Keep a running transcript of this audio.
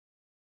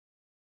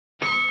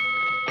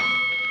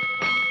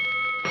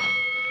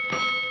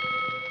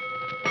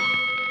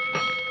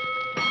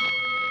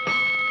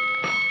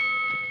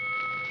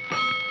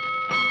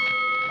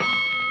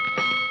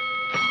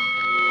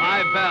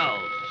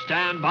bells.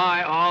 Stand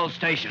by all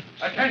stations.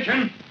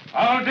 Attention,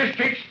 all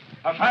districts.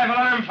 A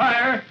 5-alarm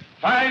fire.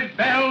 5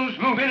 bells.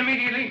 Move in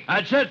immediately.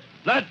 That's it.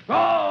 Let's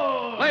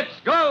go. Let's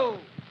go!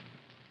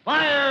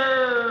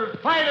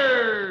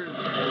 Firefighters!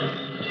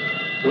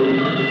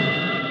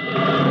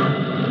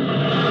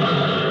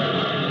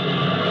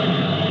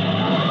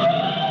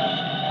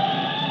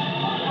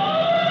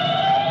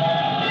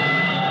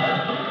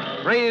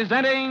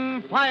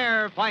 Presenting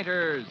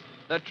Firefighters,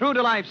 the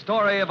true-to-life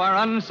story of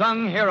our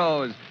unsung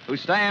heroes who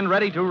stand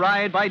ready to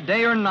ride by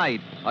day or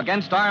night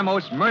against our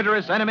most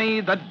murderous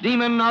enemy, the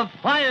demon of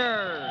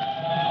fire.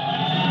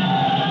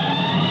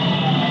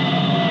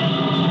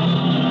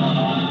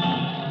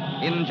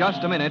 In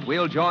just a minute,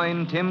 we'll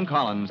join Tim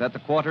Collins at the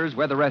quarters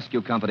where the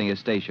rescue company is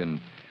stationed,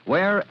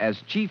 where,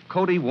 as Chief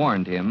Cody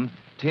warned him,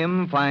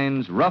 Tim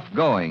finds rough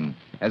going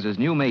as his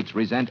new mates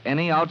resent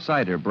any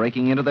outsider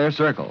breaking into their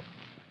circle.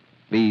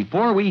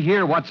 Before we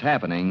hear what's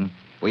happening,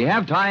 we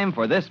have time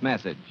for this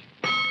message.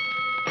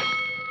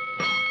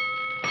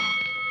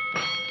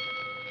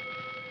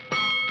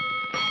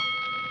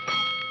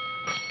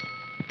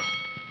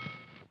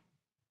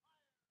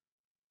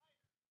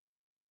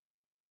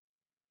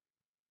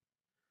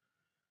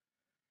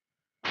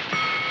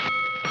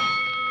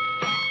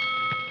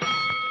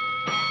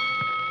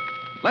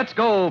 Let's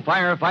go,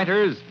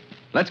 firefighters.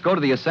 Let's go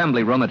to the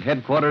assembly room at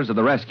headquarters of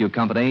the rescue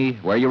company,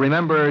 where you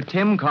remember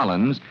Tim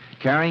Collins,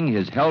 carrying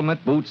his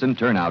helmet, boots, and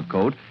turnout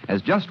coat,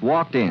 has just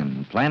walked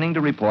in, planning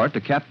to report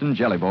to Captain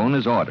Jellybone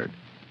as ordered.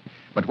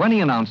 But when he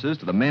announces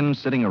to the men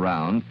sitting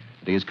around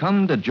that he has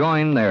come to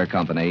join their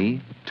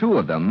company, 2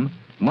 of them,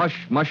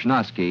 Mush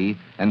Mushnosky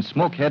and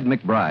Smokehead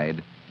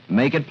McBride,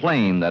 make it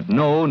plain that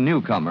no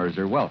newcomers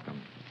are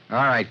welcome.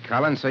 All right,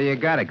 Collins, so you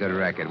got a good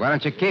record. Why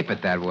don't you keep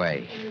it that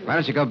way? Why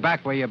don't you go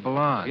back where you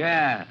belong?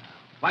 Yeah.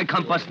 Why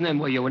come busting in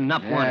where you were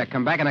not wanted?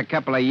 Come back in a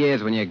couple of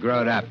years when you're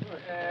growed up.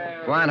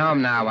 Go on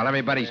home now while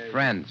everybody's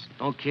friends.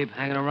 Don't keep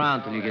hanging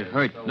around till you get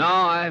hurt. No,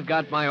 I've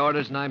got my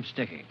orders and I'm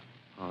sticking.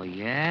 Oh,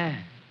 yeah?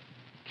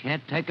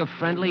 Can't take a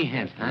friendly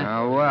hint, huh?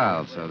 Oh,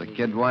 well, so the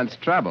kid wants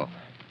trouble.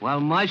 Well,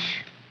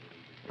 Mush,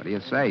 What do you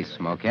say,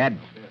 Smokehead?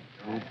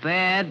 too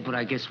bad, but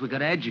I guess we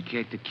gotta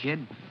educate the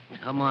kid.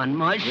 Come on,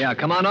 Mush. Yeah,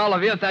 come on, all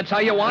of you, if that's how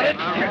you want it.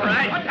 All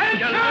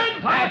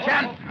right.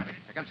 Attention!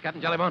 Here comes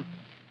Captain Jellybone.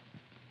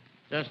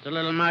 Just a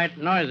little mite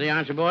noisy,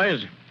 aren't you,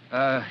 boys?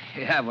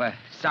 Yeah, well,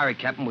 sorry,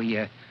 Captain.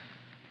 We,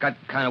 got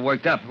kind of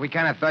worked up. We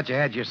kind of thought you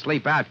had your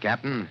sleep out,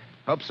 Captain.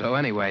 Hope so,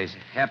 anyways.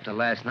 After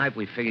last night,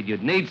 we figured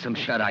you'd need some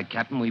shut-eye,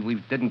 Captain. We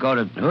didn't go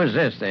to... Who's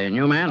this, the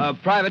new man?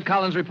 Private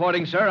Collins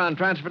reporting, sir, on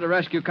transfer to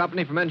rescue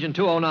company from engine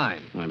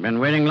 209. I've been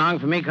waiting long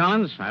for me,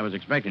 Collins. I was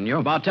expecting you.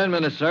 About 10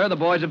 minutes, sir. The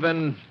boys have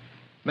been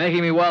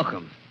making me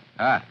welcome.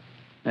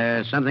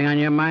 Something on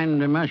your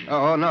mind, Mush?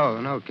 Oh,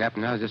 no,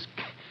 Captain. I was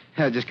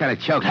just kind of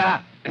choked.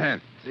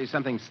 See,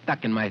 something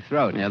stuck in my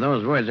throat. Yeah,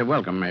 those words are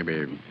welcome,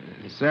 maybe.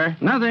 Sir?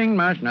 Nothing,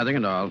 Mush, nothing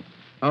at all.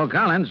 Oh,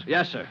 Collins.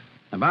 Yes, sir.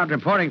 About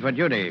reporting for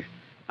duty.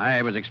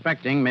 I was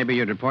expecting maybe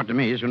you'd report to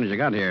me as soon as you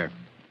got here.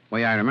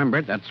 Way I remember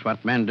it, that's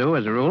what men do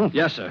as a rule.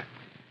 Yes, sir.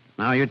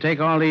 Now, you take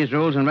all these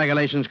rules and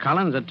regulations,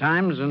 Collins, at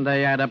times, and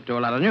they add up to a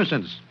lot of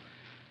nuisance.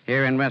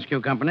 Here in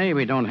Rescue Company,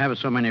 we don't have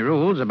so many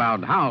rules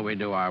about how we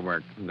do our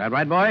work. Is that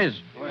right, boys?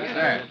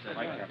 Yes,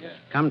 sir.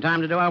 Come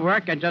time to do our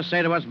work, I just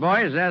say to us,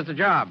 boys, there's the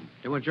job.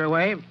 Do it your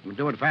way,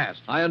 do it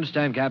fast. I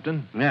understand,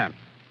 Captain. Yeah.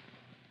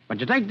 But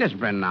you take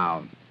discipline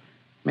now.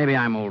 Maybe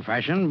I'm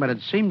old-fashioned, but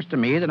it seems to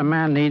me that a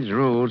man needs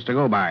rules to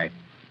go by.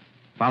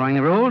 Following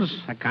the rules,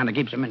 that kind of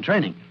keeps him in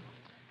training.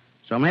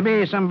 So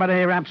maybe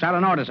somebody raps out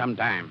an order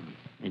sometime.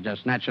 He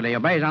just naturally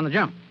obeys on the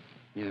jump.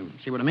 You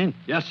see what I mean?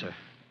 Yes, sir.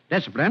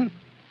 Discipline.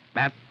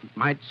 That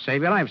might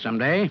save your life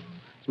someday.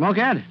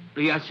 Smokehead?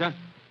 Yes, sir.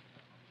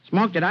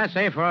 Smoke, did I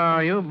say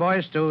for you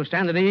boys to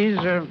stand at ease?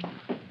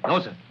 No,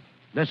 sir.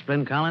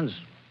 Discipline, Collins.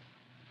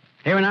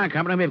 Here in our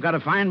company, we've got a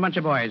fine bunch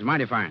of boys,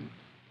 mighty fine.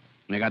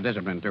 And they got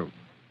discipline, too.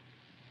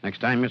 Next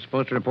time you're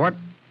supposed to report,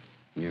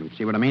 you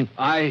see what I mean?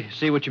 I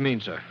see what you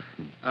mean, sir.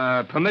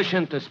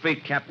 Permission to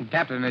speak, Captain.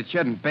 Captain, it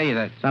shouldn't be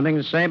that... Something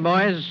to say,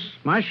 boys?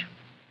 Mush?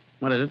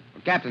 What is it?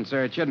 Captain,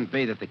 sir, it shouldn't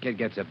be that the kid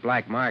gets a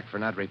black mark for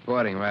not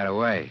reporting right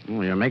away.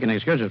 Oh, you're making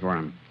excuses for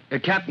him.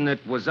 Captain,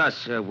 it was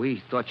us.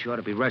 We thought you ought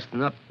to be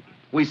resting up.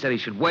 We said he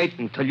should wait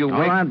until you All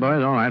right,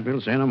 boys, all right.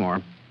 We'll say no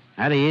more.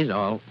 At ease,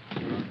 all.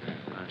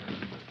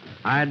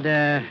 I'd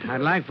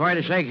like for you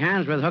to shake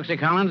hands with Hooksy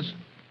Collins.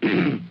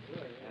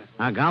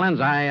 Now, Collins,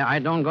 I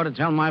don't go to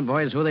tell my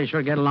boys who they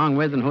should get along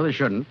with and who they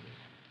shouldn't.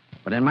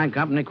 But in my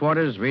company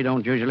quarters, we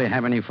don't usually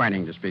have any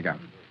fighting to speak of.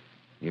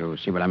 You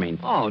see what I mean?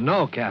 Oh,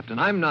 no, Captain.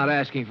 I'm not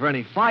asking for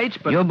any fights,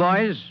 but... You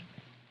boys,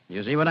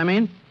 you see what I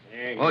mean?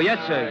 Oh,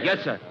 yes, sir.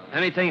 Yes, sir.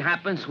 Anything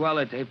happens, well,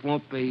 it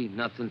won't be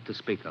nothing to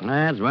speak of.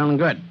 That's well and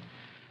good.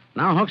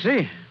 Now,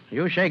 Hooksy,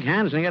 you shake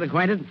hands and get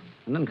acquainted,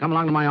 and then come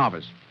along to my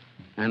office.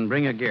 And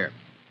bring your gear.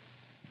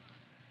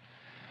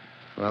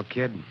 Well,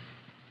 kid,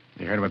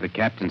 you heard what the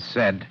captain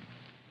said.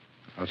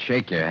 I'll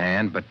shake your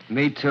hand, but...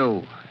 Me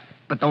too.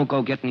 But don't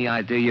go getting the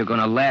idea you're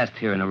going to last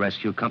here in the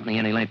rescue company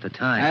any length of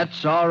time.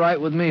 That's all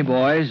right with me,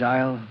 boys.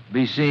 I'll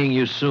be seeing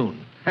you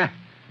soon.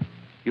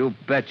 You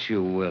bet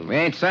you will. We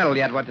ain't settled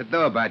yet what to do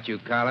about you,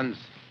 Collins.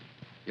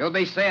 You'll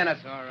be seeing us,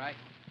 all right.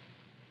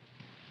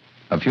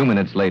 A few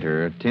minutes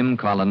later, Tim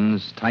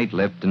Collins,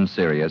 tight-lipped and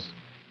serious,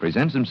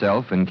 presents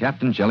himself in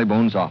Captain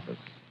Jellybone's office.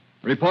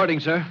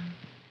 Reporting, sir.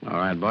 All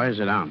right, boys,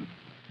 sit down.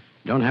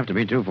 Don't have to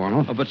be too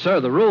formal. Oh, but,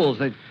 sir, the rules,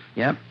 they...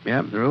 Yep,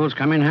 the rules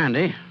come in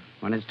handy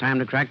when it's time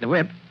to crack the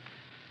whip.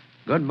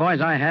 Good boys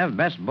I have,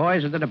 best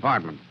boys at the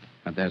department.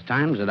 But there's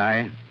times that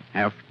I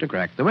have to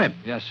crack the whip.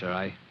 Yes,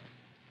 sir,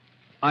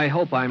 I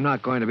hope I'm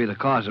not going to be the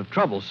cause of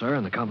trouble, sir,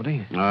 in the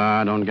company.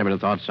 Don't give it a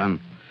thought, son.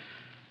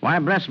 Why,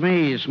 bless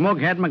me,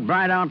 Smokehead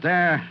McBride out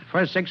there,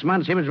 first 6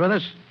 months he was with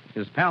us,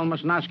 his pal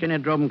Musnoskin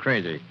had drove him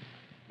crazy.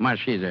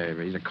 Mush, he's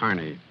a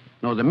carny.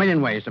 Knows a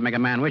million ways to make a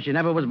man wish he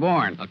never was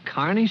born. A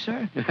carny,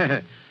 sir?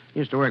 He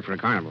used to work for a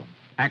carnival.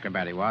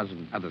 Acrobat he was,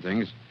 and other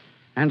things.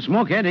 And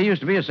Smokehead, he used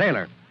to be a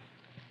sailor.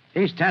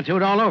 He's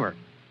tattooed all over.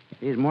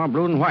 He's more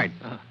blue than white.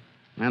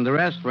 And the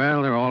rest,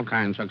 well, they're all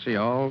kinds, Huxley,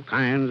 all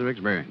kinds of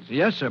experience.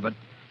 Yes, sir, but...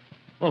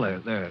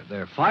 Well,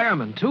 they're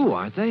firemen, too,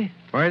 aren't they?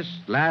 First,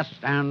 last,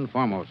 and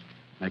foremost.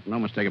 Make no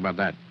mistake about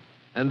that.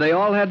 And they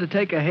all had to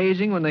take a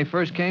hazing when they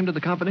first came to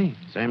the company?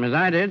 Same as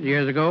I did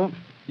years ago.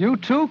 You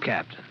too,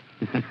 Captain.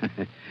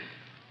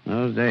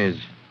 Those days.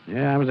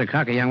 Yeah, I was a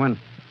cocky young one.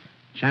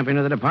 Champion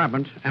of the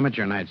department,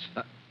 amateur nights.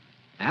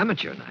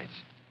 Amateur nights?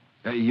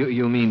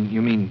 You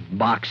mean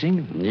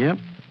boxing? Yep.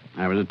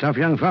 I was a tough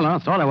young fellow.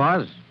 Thought I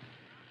was.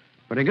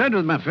 Pretty good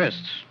with my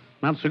fists.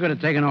 Not so good at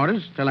taking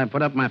orders till I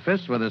put up my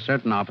fists with a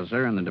certain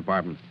officer in the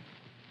department.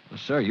 Well,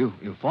 sir, you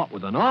fought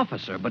with an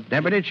officer, but...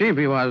 Deputy chief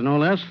he was, no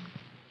less.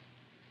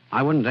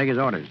 I wouldn't take his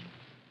orders.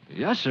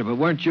 Yes, sir, but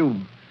weren't you...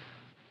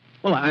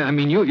 Well, I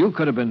mean, you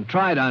could have been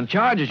tried on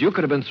charges. You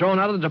could have been thrown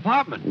out of the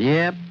department.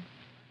 Yep.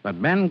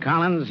 But Ben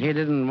Collins, he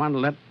didn't want to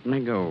let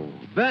me go.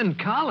 Ben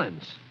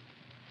Collins?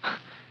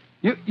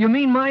 You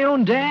mean my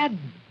own dad?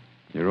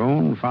 Your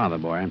own father,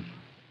 boy.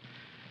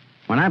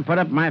 When I put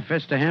up my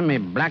fist to him, he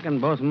blackened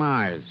both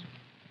my eyes.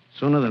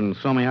 Sooner than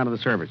throw me out of the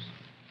service.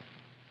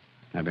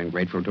 I've been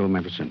grateful to him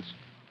ever since.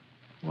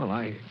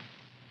 Well,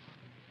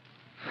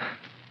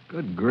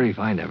 Good grief,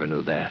 I never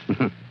knew that.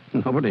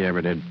 Nobody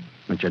ever did,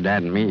 but your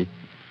dad and me.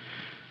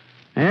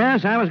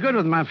 Yes, I was good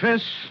with my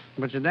fists,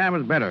 but your dad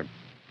was better.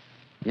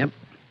 Yep.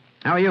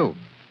 How are you?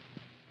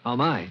 How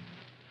am I?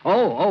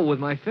 Oh, with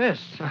my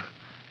fists.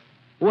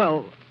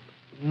 Well,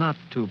 not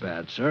too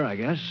bad, sir, I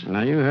guess.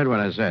 Now, you heard what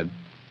I said.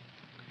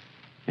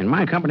 In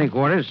my company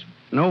quarters,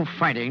 no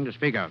fighting to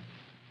speak of.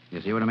 You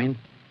see what I mean?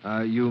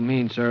 You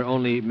mean, sir,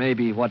 only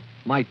maybe what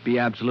might be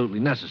absolutely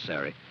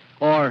necessary.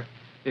 Or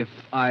if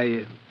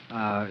a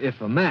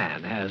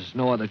man has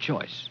no other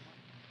choice.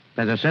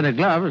 There's a set of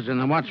gloves in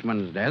the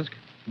watchman's desk.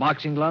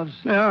 Boxing gloves?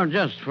 No,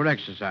 just for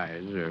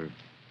exercise. You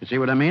see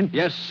what I mean?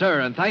 Yes,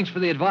 sir, and thanks for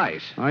the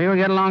advice. Oh, you'll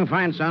get along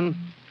fine, son.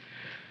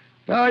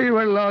 Oh, you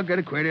will all get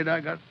acquainted. I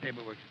got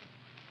paperwork.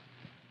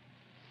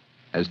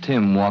 As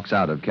Tim walks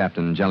out of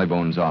Captain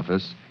Jellybone's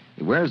office,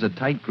 he wears a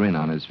tight grin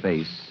on his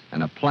face,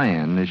 and a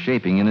plan is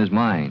shaping in his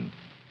mind.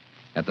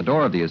 At the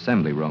door of the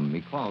assembly room,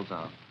 he calls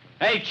out,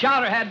 Hey,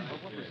 Chowderhead!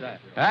 What was that?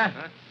 Huh?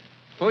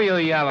 Who you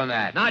yelling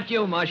at? Not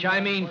you, Mush. I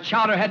mean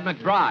Chowderhead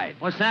McBride.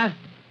 What's that?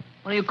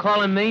 What are you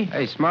calling me?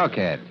 Hey,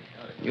 Smokehead.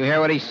 You hear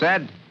what he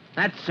said?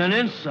 That's an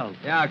insult.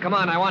 Yeah, come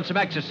on. I want some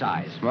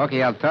exercise.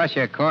 Smokey, I'll toss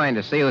you a coin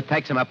to see who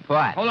takes him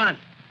apart. Hold on.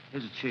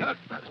 Here's the chief.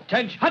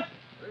 Attention. Hut!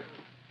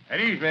 At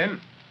ease,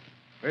 men.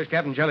 Where's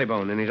Captain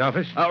Jellybone? In his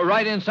office?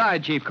 Right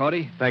inside, Chief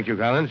Cody. Thank you,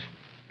 Collins.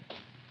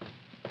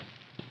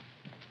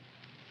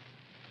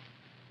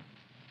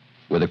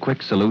 With a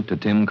quick salute to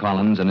Tim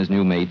Collins and his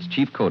new mates,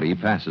 Chief Cody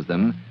passes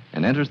them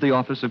and enters the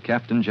office of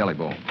Captain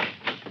Jellybone.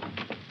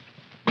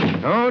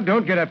 Oh,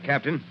 don't get up,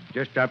 Captain.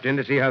 Just stopped in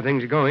to see how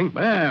things are going.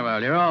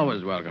 Well, you're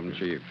always welcome,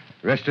 Chief.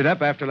 Rested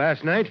up after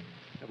last night?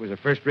 That was a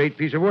first-rate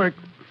piece of work.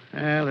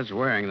 Well, it's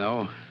wearing,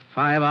 though.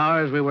 5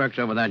 hours we worked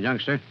over that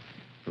youngster.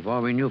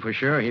 Before we knew for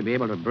sure he'd be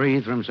able to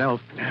breathe for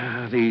himself.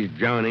 These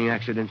drowning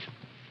accidents.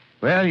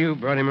 Well, you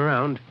brought him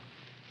around.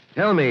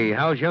 Tell me,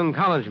 how's young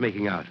Collins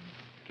making out?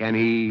 Can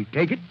he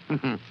take it?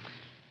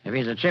 If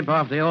he's a chip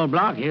off the old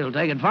block, he'll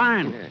take it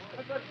fine.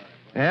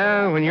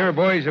 Yeah, when your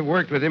boys have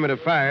worked with him at a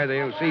fire,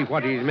 they'll see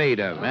what he's made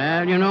of.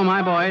 Well, you know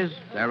my boys.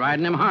 They're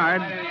riding him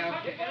hard.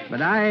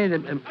 But I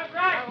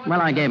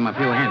gave him a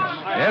few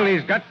hints. Well,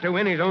 he's got to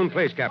win his own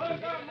place, Captain.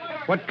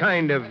 What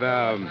kind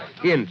of,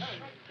 hints?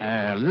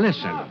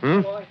 Listen.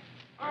 Hmm?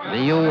 Do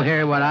you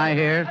hear what I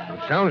hear?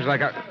 Sounds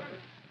like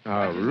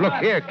a... look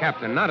here,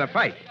 Captain, not a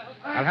fight.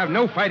 I'll have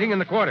no fighting in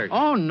the quarters.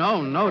 Oh,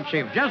 no,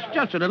 Chief.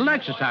 Just a little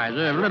exercise,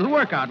 a little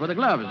workout with the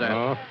gloves.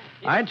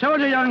 I told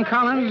you, young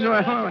Collins,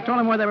 I told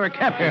him where they were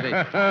kept. You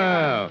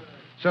see.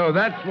 So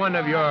that's one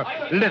of your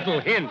little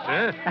hints,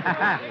 huh?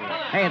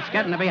 Hey, it's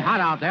getting to be hot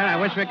out there. I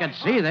wish we could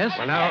see this.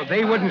 Well, now,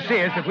 they wouldn't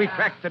see us if we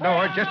cracked the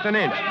door just an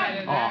inch.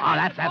 Oh,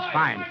 that's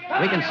fine.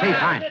 We can see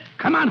fine.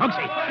 Come on,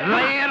 Hooksy.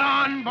 Lay it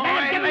on,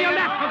 boy. Give me your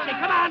left, Hooksy.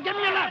 Come on, give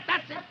me your left.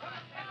 That's it.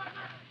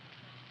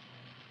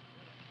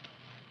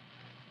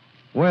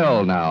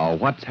 Well, now,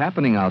 what's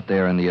happening out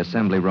there in the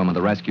assembly room of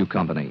the rescue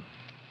company?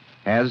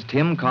 Has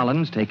Tim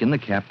Collins taken the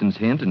captain's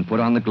hint and put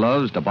on the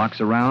gloves to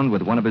box around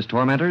with one of his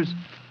tormentors?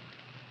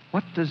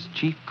 What does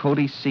Chief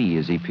Cody see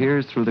as he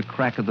peers through the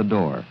crack of the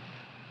door?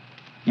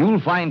 You'll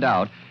find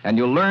out, and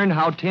you'll learn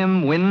how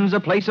Tim wins a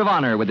place of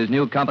honor with his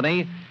new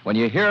company when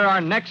you hear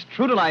our next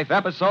true-to-life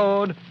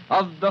episode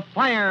of The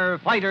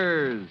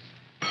Firefighters.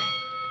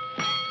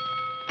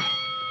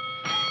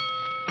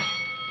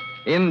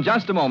 In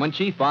just a moment,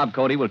 Chief Bob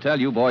Cody will tell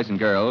you, boys and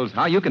girls,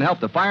 how you can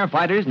help the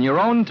firefighters in your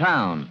own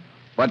town.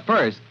 But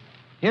first,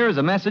 here's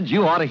a message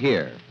you ought to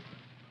hear.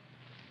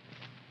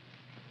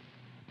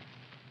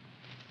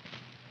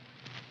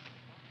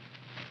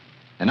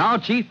 And now,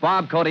 Chief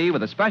Bob Cody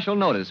with a special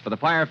notice for the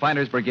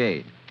Firefighters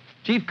Brigade.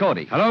 Chief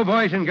Cody. Hello,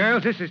 boys and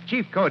girls. This is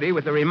Chief Cody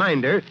with a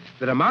reminder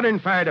that a modern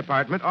fire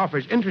department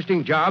offers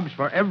interesting jobs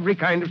for every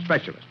kind of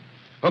specialist.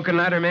 Hook and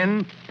ladder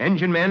men,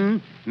 engine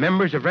men,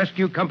 members of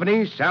rescue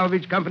companies,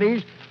 salvage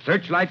companies,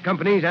 searchlight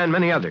companies, and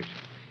many others.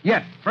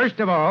 Yet, first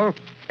of all,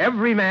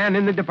 every man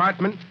in the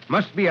department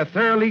must be a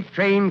thoroughly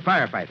trained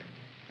firefighter.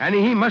 And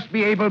he must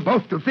be able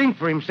both to think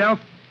for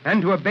himself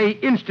and to obey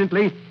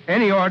instantly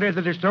any order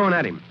that is thrown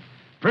at him.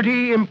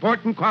 Pretty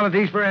important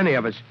qualities for any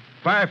of us,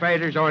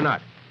 firefighters or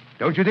not.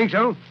 Don't you think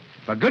so?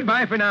 But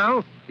goodbye for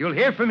now. You'll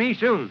hear from me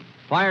soon.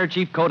 Fire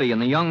Chief Cody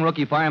and the young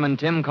rookie fireman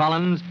Tim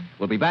Collins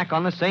will be back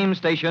on the same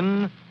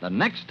station the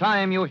next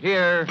time you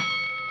hear...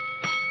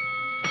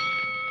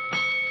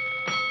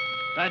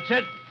 That's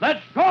it.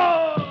 Let's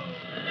go!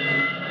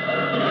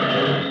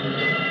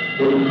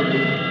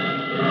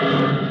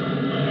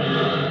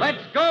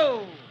 Let's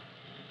go!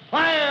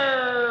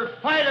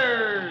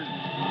 Firefighters!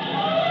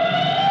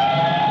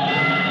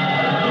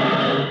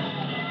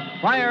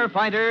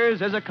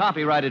 Firefighters is a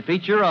copyrighted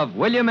feature of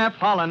William F.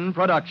 Holland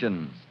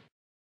Productions.